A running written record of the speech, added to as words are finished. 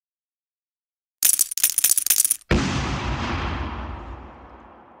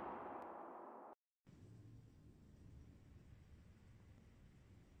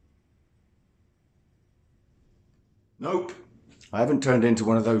Nope, I haven't turned into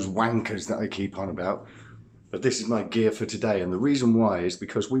one of those wankers that I keep on about, but this is my gear for today, and the reason why is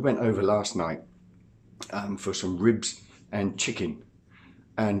because we went over last night for some ribs and chicken,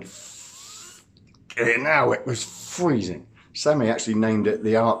 and now it was freezing. Sammy actually named it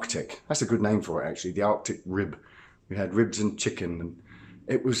the Arctic. That's a good name for it, actually, the Arctic rib. We had ribs and chicken, and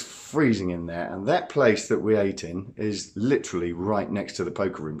it was freezing in there, and that place that we ate in is literally right next to the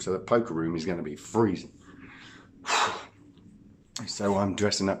poker room, so the poker room is going to be freezing. So I'm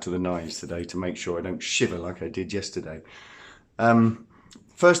dressing up to the nines today to make sure I don't shiver like I did yesterday.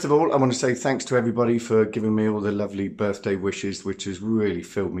 First of all, I want to say thanks to everybody for giving me all the lovely birthday wishes, which has really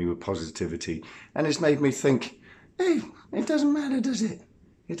filled me with positivity. And it's made me think, hey, it doesn't matter, does it?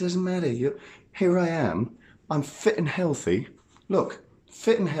 It doesn't matter. Here I am. I'm fit and healthy. Look,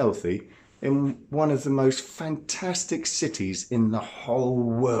 fit and healthy in one of the most fantastic cities in the whole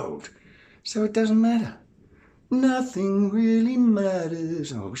world. So it doesn't matter. Nothing really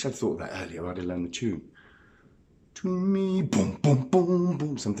matters. Oh, I wish I'd thought of that earlier. I'd have learned the tune. To me, boom, boom, boom,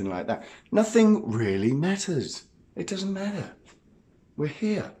 boom, something like that. Nothing really matters. It doesn't matter. We're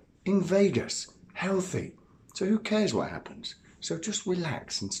here in Vegas, healthy. So who cares what happens? So just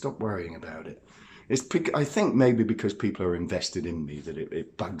relax and stop worrying about it. I think maybe because people are invested in me that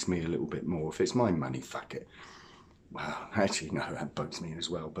it bugs me a little bit more. If it's my money, fuck it. Well, actually, no, that bugs me as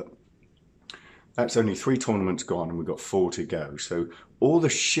well, but that's only 3 tournaments gone and we've got 4 to go. So all the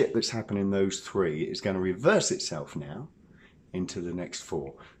shit that's happened in those 3 is going to reverse itself now into the next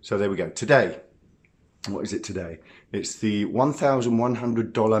 4. So there we go. Today, what is it today? It's the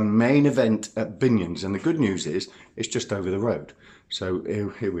 $1,100 main event at Binion's. And the good news is it's just over the road. So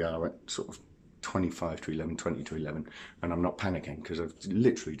here we are at sort of 25 to 11, 20 to 11. And I'm not panicking because I've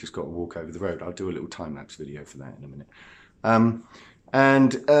literally just got to walk over the road. I'll do a little time-lapse video for that in a minute.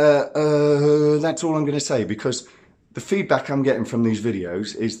 That's all I'm going to say, because the feedback I'm getting from these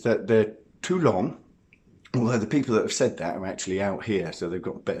videos is that they're too long, although the people that have said that are actually out here, so they've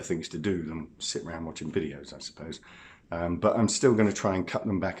got better things to do than sit around watching videos, I suppose. But I'm still going to try and cut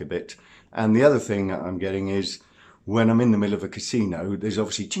them back a bit. And the other thing that I'm getting is when I'm in the middle of a casino, there's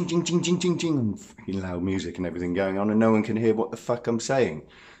obviously ching, ching, ching, ching, ching, ching, and fucking loud music and everything going on, and no one can hear what the fuck I'm saying.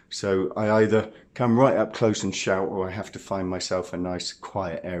 So I either come right up close and shout, or I have to find myself a nice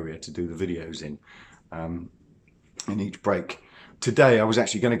quiet area to do the videos in each break. Today I was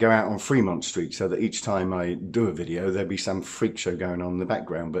actually going to go out on Fremont Street so that each time I do a video there'd be some freak show going on in the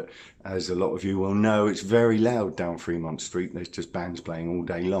background, but as a lot of you will know, it's very loud down Fremont Street. There's just bands playing all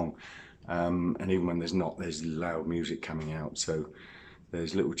day long, and even when there's not, there's loud music coming out, so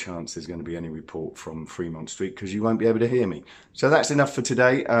there's little chance there's going to be any report from Fremont Street because you won't be able to hear me. So that's enough for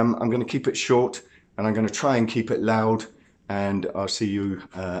today. I'm going to keep it short and I'm going to try and keep it loud, and I'll see you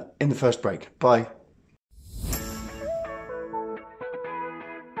in the first break. Bye.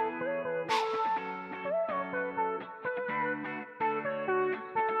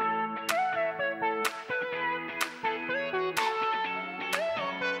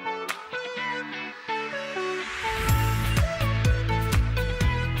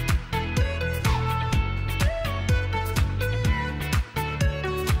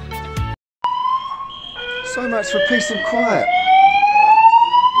 So much for peace and quiet.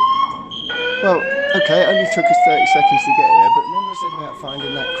 Well, okay, it only took us 30 seconds to get here, but remember I said about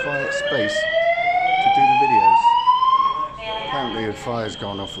finding that quiet space to do the videos? Apparently a fire's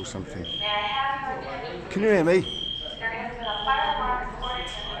gone off or something. Can you hear me?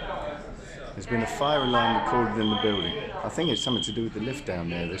 There's been a fire alarm recorded in the building. I think it's something to do with the lift down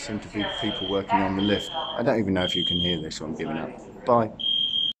there. There seem to be people working on the lift. I don't even know if you can hear this, so I'm giving up. Bye.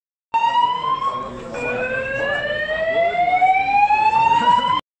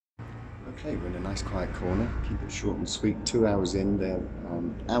 Okay, we're in a nice quiet corner. Keep it short and sweet. 2 hours in, they're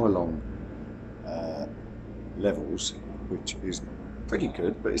hour-long levels, which is pretty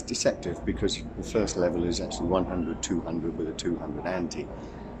good, but it's deceptive because the first level is actually 100, 200 with a 200 ante.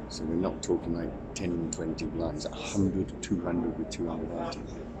 So we're not talking like 10, 20 blinds, 100, 200 with 200 ante.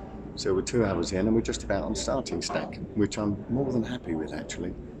 So we're 2 hours in and we're just about on starting stack, which I'm more than happy with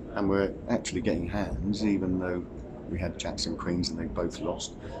actually. And we're actually getting hands, even though we had jacks and queens and they both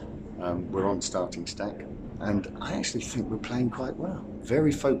lost. We're on starting stack, and I actually think we're playing quite well.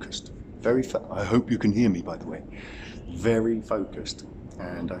 Very focused. I hope you can hear me, by the way. Very focused,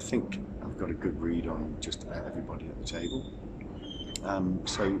 and I think I've got a good read on just about everybody at the table.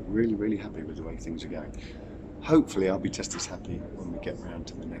 So really, really happy with the way things are going. Hopefully I'll be just as happy when we get round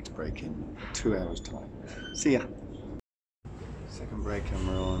to the next break in 2 hours time. See ya. Second break and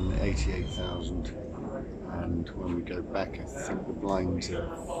we're on 88,000. And when we go back, I think the blinds are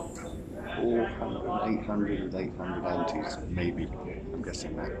 400, 800 with 800 antes, maybe. I'm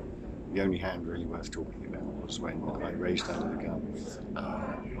guessing that. The only hand really worth talking about was when I raised under the gun with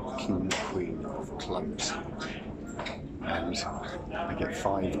King Queen of clubs, and I get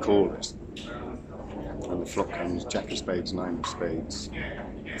 5 callers, and the flop comes Jack of spades, 9 of spades,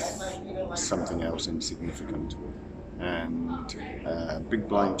 something else insignificant, and big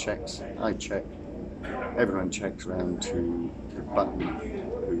blind checks. I check, everyone checks round to the button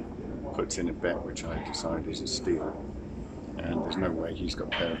who puts in a bet which I decide is a steal. And there's no way he's got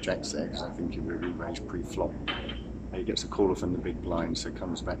a pair of jacks there because I think he will re-raise pre-flop. He gets a caller from the big blind, so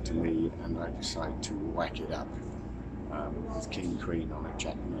comes back to me, and I decide to whack it up with King Queen on a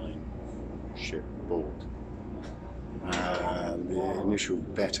Jack 9 ship board. The initial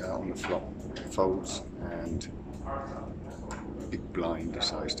better on the flop folds, and big blind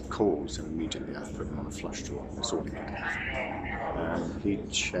decides to call, so immediately I put him on a flush draw. That's all he could have. He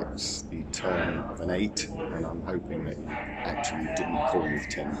checks the turn of an 8, and I'm hoping that he actually didn't call with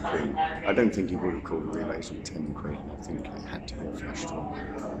 10 Queen. I don't think he would have called a relays with 10 Queen. I think it had to be a flush draw.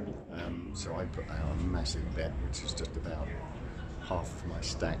 So I put out a massive bet, which is just about half of my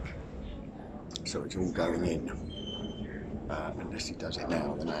stack. So it's all going in. Unless he does it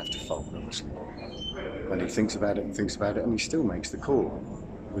now, then I have to fold, obviously. When he thinks about it, and he still makes the call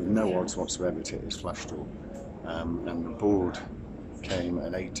with no odds whatsoever to his flush draw. And the board came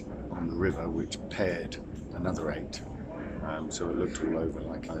an 8 on the river, which paired another 8. So it looked all over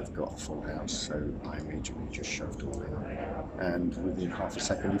like I've got a full house, so I immediately just shoved all in. And within half a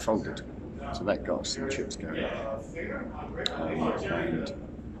second he folded. So that got us some chips going. And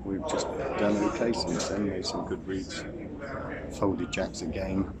we've just done okay since then, made some good reads. Folded jacks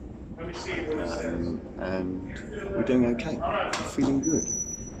again. And we're doing okay. I'm feeling good.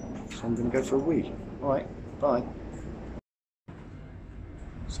 So I'm going to go for a wee. Alright, bye.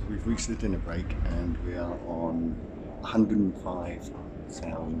 So we've reached the dinner break and we are on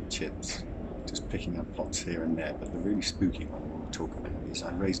 105,000 chips. Just picking up plots here and there, but the really spooky one we'll talk about is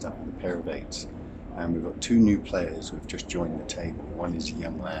I raised up with a pair of 8s, and we've got 2 new players who've just joined the table. One is a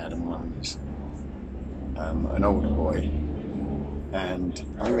young lad and one is an older boy. And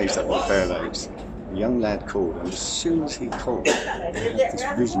I raised up with a pair of 8s. The young lad called, and as soon as he called, I had this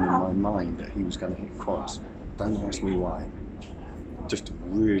vision in my mind that he was going to hit quads. Don't ask me why. Just a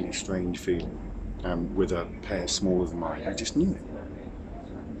really strange feeling. With a pair smaller than mine, I just knew it.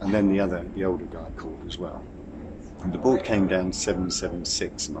 And then the older guy called as well. And the board came down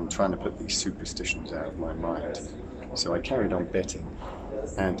 7-7-6, and I'm trying to put these superstitions out of my mind. So I carried on betting,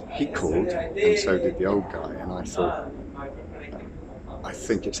 and he called, and so did the old guy, and I thought, I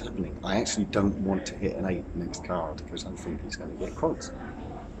think it's happening. I actually don't want to hit an 8 next card because I think he's going to get quads.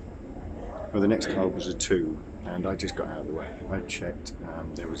 Well, the next card was a 2, and I just got out of the way. I checked,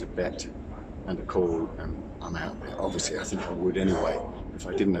 there was a bet and a call, and I'm out there. Obviously, I think I would anyway if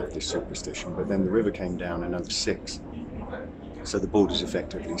I didn't have this superstition, but then the river came down another 6. So the board is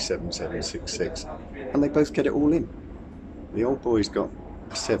effectively 7-7-6-6, and they both get it all in. The old boy's got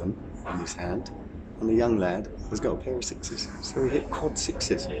a 7 in his hand, and the young lad has got a pair of 6s. So he hit quad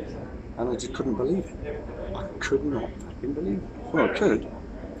 6s, and I just couldn't believe it. I could not fucking believe it. Well, I could,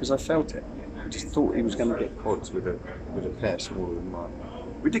 because I felt it. I just thought he was going to get quads with a pair smaller than mine.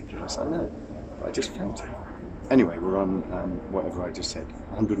 Ridiculous, I know, but I just felt it. Anyway, we're on whatever I just said,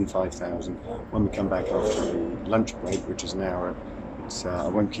 105,000. When we come back after the lunch break, which is an hour, it's, I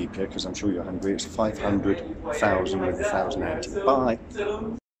won't keep you because I'm sure you're hungry. It's 500,000 with 1,000 ante. Bye. I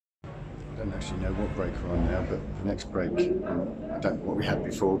don't actually know what break we're on now, but the next break, I don't know what we had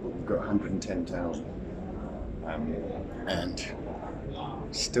before, but we've got 110,000. And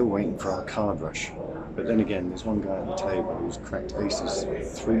still waiting for our card rush. But then again, there's one guy at the table who's cracked aces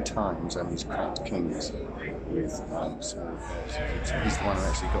 3 times and he's cracked kings with small pairs. So he's the one who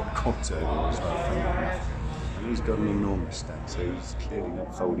actually got quads earlier as well. And he's got an enormous stack, so he's clearly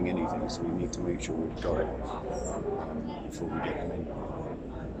not folding anything, so we need to make sure we've got it before we get them in.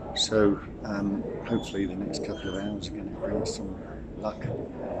 So hopefully the next couple of hours are going to bring us some luck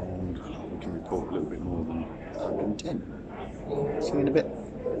and we can report a little bit more than 110. See you in a bit.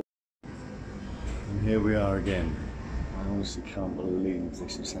 And here we are again. I honestly can't believe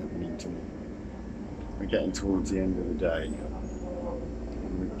this is happening to me. We're getting towards the end of the day.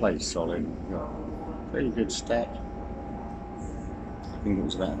 And we played solid. We've got a pretty good stack. I think it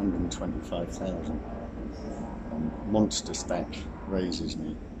was about 125,000. Monster stack raises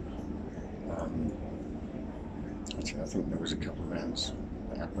me. Actually, I think there was a couple of rounds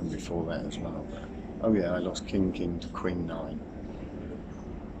that happened before that as well. Oh yeah, I lost King to Queen 9.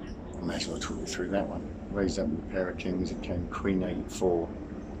 I may as well talk you through that one. Raised up with a pair of kings, it came Queen 8-4.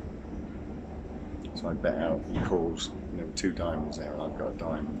 So I bet out, he calls, there were 2 diamonds there and I've got a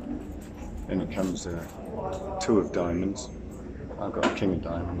diamond. Then it comes to 2 of diamonds, I've got a king of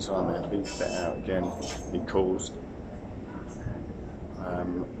diamonds, so I'm happy, bet out again, he calls.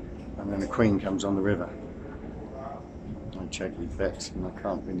 And then a queen comes on the river. I check, he bets, and I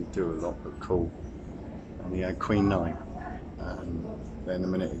can't really do a lot but call. And he had queen 9. And then a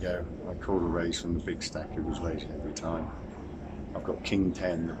minute ago, I called a raise from the big stack who was raising every time. I've got king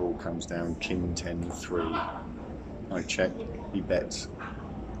 10, the ball comes down, king 10, 3. I check, he bets,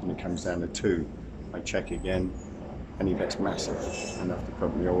 and it comes down to 2. I check again, and he bets massive, enough to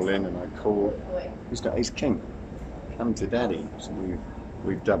put me all in, and I call. He's got ace king, come to daddy. So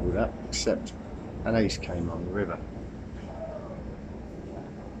we've doubled up, except an ace came on the river.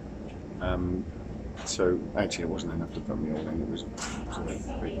 So actually it wasn't enough to put me all in, it was a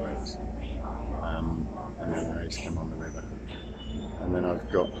big race. And then the ace came on the river. And then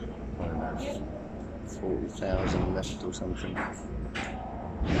I've got, I don't know, 40,000 left or something.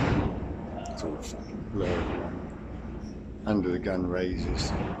 It's all fucking blurred. Under the gun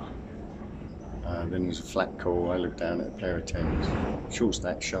raises. Then there's a flat call, I look down at a pair of 10s. Short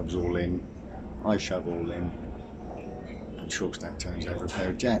stack shoves all in, I shove all in, and short stack turns over a pair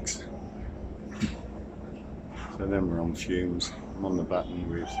of jacks. So then we're on fumes. I'm on the button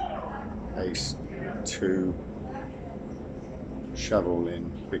with ace 2, shove all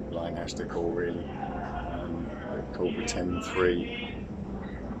in, big blind has to call really. I called the 10-3,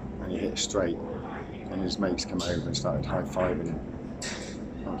 and he hit straight, and his mates come over and started high-fiving him.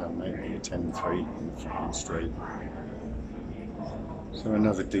 Well done mate, on the 10-3 in the fucking straight. So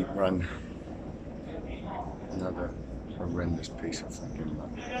another deep run, another horrendous piece of fucking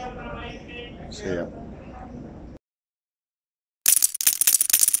luck. See ya.